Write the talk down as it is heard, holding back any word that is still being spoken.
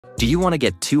Do you want to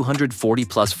get 240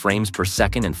 plus frames per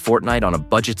second in Fortnite on a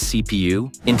budget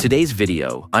CPU? In today's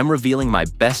video, I'm revealing my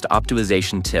best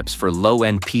optimization tips for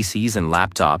low-end PCs and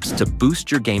laptops to boost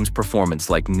your game's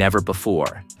performance like never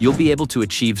before. You'll be able to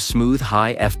achieve smooth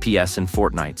high FPS in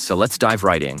Fortnite, so let's dive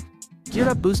right in. Gear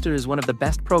Up Booster is one of the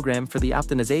best programs for the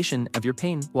optimization of your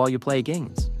pain while you play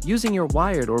games, using your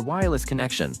wired or wireless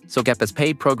connection. So get this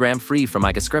paid program free from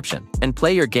my description and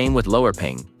play your game with lower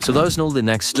ping. So those know the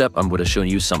next step, I'm going to show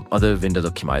you some other window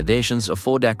optimizations of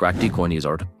for that correct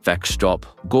or stop.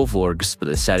 Go for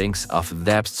the settings of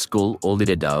that school only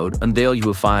down, and there you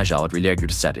will find out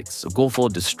related settings. So go for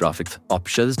the graphic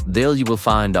options. There you will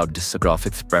find out the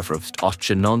graphics preference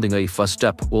option. On the first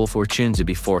step, all for change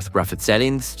before graphic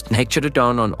settings. Make sure to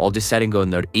turn on all the settings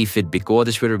on there if it because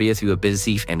this will be you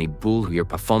busy any bull your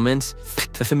performance.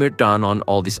 If turn on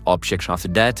all these objects after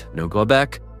that, now go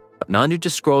back. Now you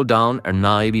just scroll down and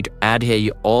now you add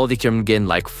here all the term again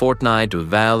like Fortnite,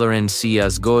 Valorant,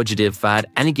 CSGO, GDFAD,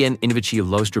 and again in which you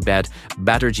lost your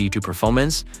better G2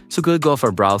 performance. So go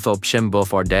for browse option, go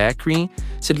for directory.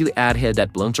 So you add here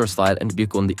that launcher slide and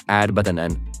click on the add button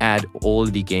and add all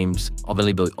the games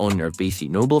available on your PC.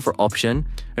 Noble for option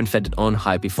and set it on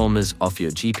high performance of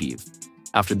your GPU.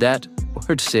 After that,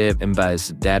 hit save and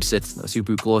base. That's it. Now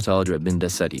super close all the in the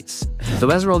settings. So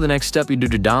as well, the next step you do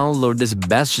to download this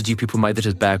best GPU might that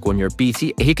is back on your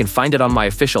PC. You can find it on my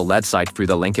official website through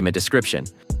the link in my description.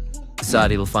 So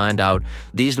you'll find out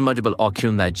these multiple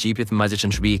options that GPU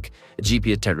optimization week,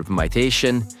 GPU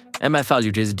optimization, MFL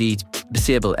utility,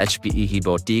 disable HPE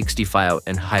keyboard.txt file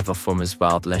and high performance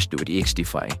file. Let's do it ext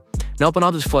file. Now open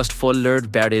up this first folder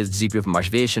where is GPU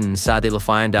optimization. Inside you'll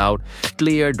find out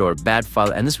cleared or bad file,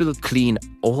 and this will clean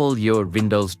all your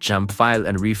Windows jump file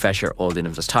and refresh your old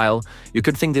Windows style. You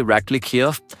could think right click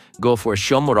here, go for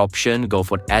show more option, go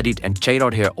for edit and check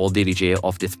out here all the DJ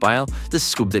of this file. This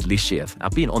is completely safe.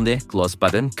 I've been on the close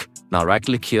button. Now right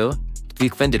click here.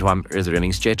 Click when the is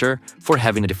running stator for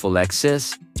having the full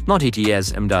access. Not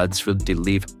ATS and that will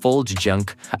delete full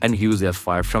junk and use the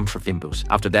file from Windows.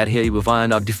 After that here you will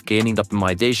find out the scanning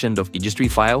optimization of the registry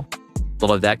file.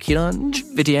 All of that here on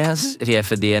VTS,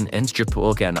 FDN and strip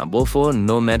okay and both for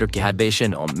no matter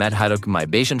cohabitation or mad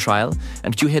optimization trial.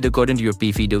 And you hit according to your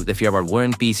PC if you are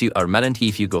Warren PC or Madden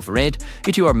if you go for it.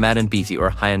 If you are Madden PC or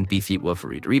high-end PC go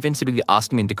for it. Or even simply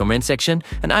ask me in the comment section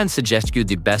and I'll suggest you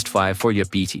the best file for your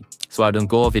PC. So I don't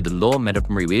go with the low meta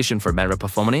optimization for better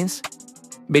performance.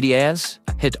 BDS,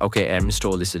 hit OK and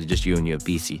install this is just you on your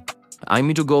PC. I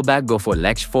need to go back, go for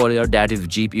next folder, that is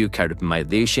GPU card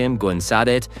optimization, go inside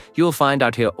it. You'll find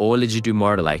out here all the GPU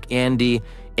model like AMD,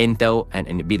 Intel, and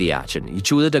NVIDIA. You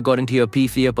choose it according to your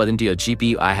PC or into your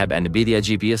GPU. I have NVIDIA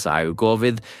GPU, so I will go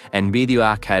with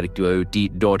NVIDIA character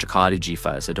G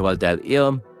file. So it was that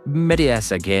here,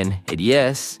 BDS again, hit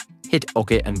yes, hit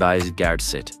OK and buy guard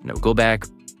it. Now go back,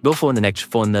 go for the next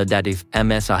folder, that is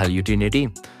MSI utility.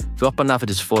 If you open up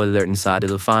this folder inside,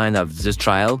 you'll find out this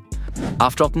trial.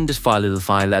 After opening this file, you'll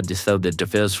find that this is the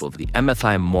details for the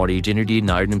MSI mod identity.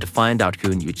 Now you're going to find out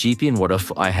who in your GPU and what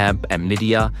if I have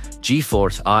NVIDIA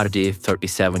GeForce RT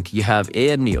 3070. You have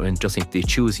AMD or interesting to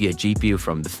choose your GPU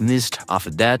from this list.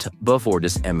 After that, before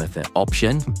this MSI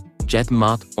option, jet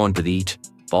mod on delete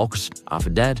box. After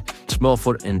that, small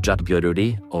for and jet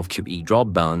purity of QE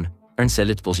drop down and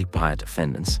select multiplier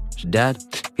defendants. So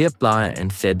that we apply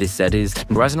and set this settings.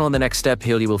 Right on the next step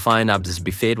here you will find out this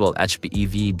buffet will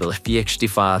HPEV will PXT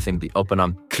file thing the open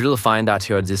up. You'll find out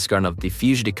here this kind of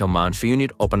diffuse the command for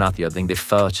unit open out the thing the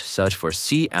first search for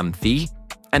CMV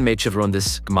and make sure run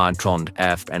this command prompt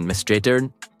F administrator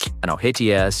and now hit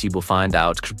yes. You will find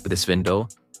out this window.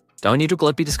 Don't need to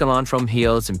copy this command from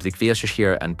here, simply click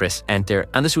here and press enter,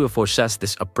 and this will process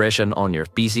this operation on your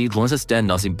PC. Once it's done,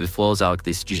 nothing flows out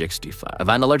this GXT file. If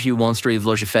an alert you want to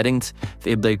reload your settings,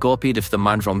 if they copied if the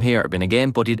command from here, then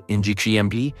again put it in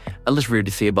GCMP, and let's really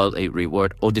disable a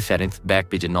reward or the settings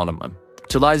back with anonymous.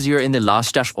 So lies here in the last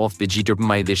step of the GPU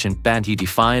optimization band, you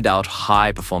defined out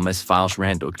high performance files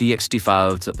ran or TXT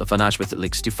files, the financial with the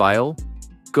TXT file.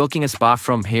 Cooking a spot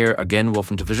from here again,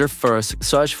 welcome to Visual first,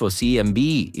 search for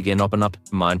CMB, again open up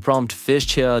command prompt,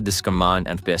 fish here, this command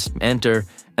and press enter,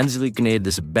 and this will create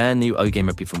this brand new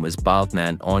gamer performance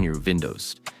battleman on your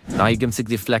Windows. Now you can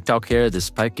simply select out here the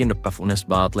spike in the performance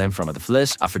battleman from the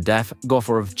list. After that, go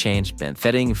for change band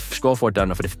settings, go for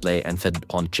turn off display and set it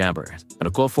on chamber.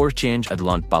 And go for change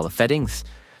advanced palette settings.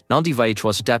 Now the right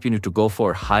was step you need to go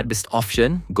for high disk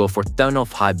option, go for turn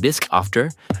off high disk after,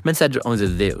 and set it on the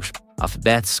there. After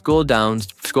that, scroll down,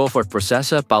 scroll for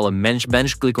processor, power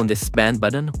manage, click on the expand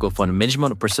button, go for the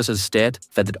minimum processor state,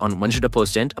 set it on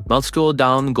 100%. Now scroll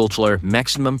down, go to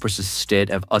maximum processor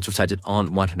state, and also set it on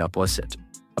 100%.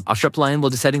 After applying all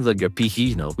the settings of your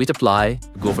PC, with apply,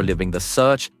 go for leaving the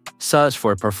search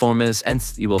for performance, and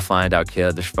you will find out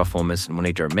here the performance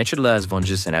monitor measured as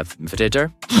vonges and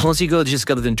filter. Once you go, just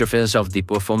got the interface of the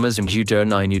performance computer.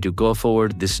 Now you need to go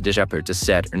forward this appear to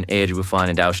set an age. You will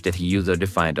find out that user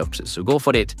defined options. So go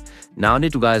for it. Now I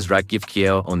need to guys right click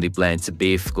here on the blend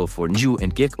beef, go for new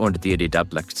and click on the data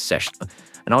black session.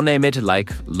 And I'll name it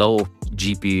like low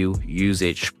GPU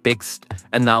usage fixed,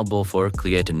 and now go for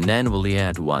create and then we'll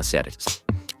add one settings.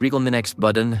 Click on the next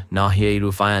button. Now here you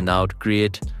will find out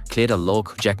create a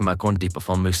log check mark on the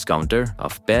performance counter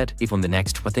of bed. If on the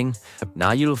next thing,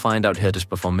 now you will find out here this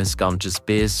performance counter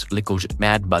space, click on the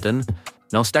add button.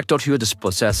 Now select out here this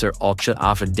processor option.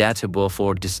 After that, go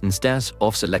for this instance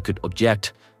of selected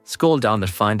object. Scroll down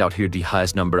and find out here the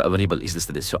highest number available is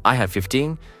this. So I have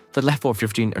 15. So left for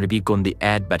 15 and click on the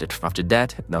add button. After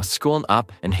that, now scroll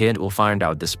up and here we'll find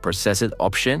out this processor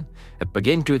option.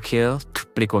 Again, click here,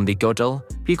 click on the total,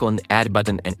 click on the add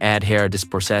button and add here this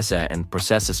processor and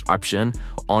processors option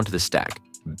onto the stack.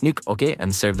 Click OK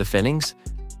and save the settings.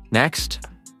 Next,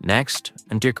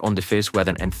 and click on the face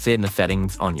button and save the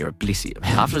settings on your PC.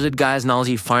 After that, guys, now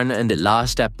the final and the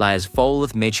last step lies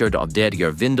forward. Make sure to update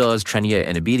your Windows 20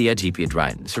 and NVIDIA GPU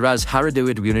drive. So as how to do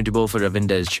it, we need to go for the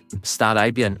Windows Start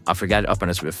IP and I forgot to open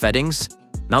us with settings.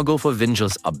 Now go for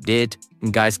Windows Update.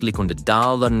 And guys, click on the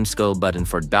download and scroll button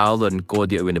for download and code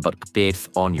the about updates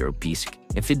on your PC.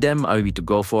 If you them, I will to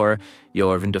go for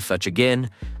your Windows search again.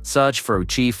 Search for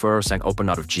GeForce and open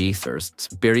out of GeForce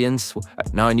Experience.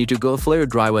 Now I need to go for your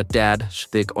driver tab.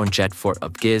 Click on chat for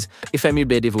updates. If I'm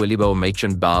able to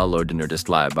mention download in your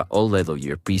display by all level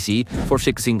your PC for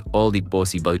fixing all the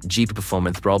possible GPU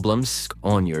performance problems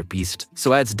on your PC. So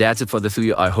that's it for the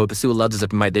video. I hope you love this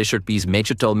optimization piece. Make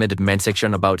sure to tell me in the comment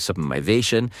section about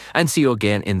optimization and see you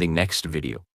again in the next video.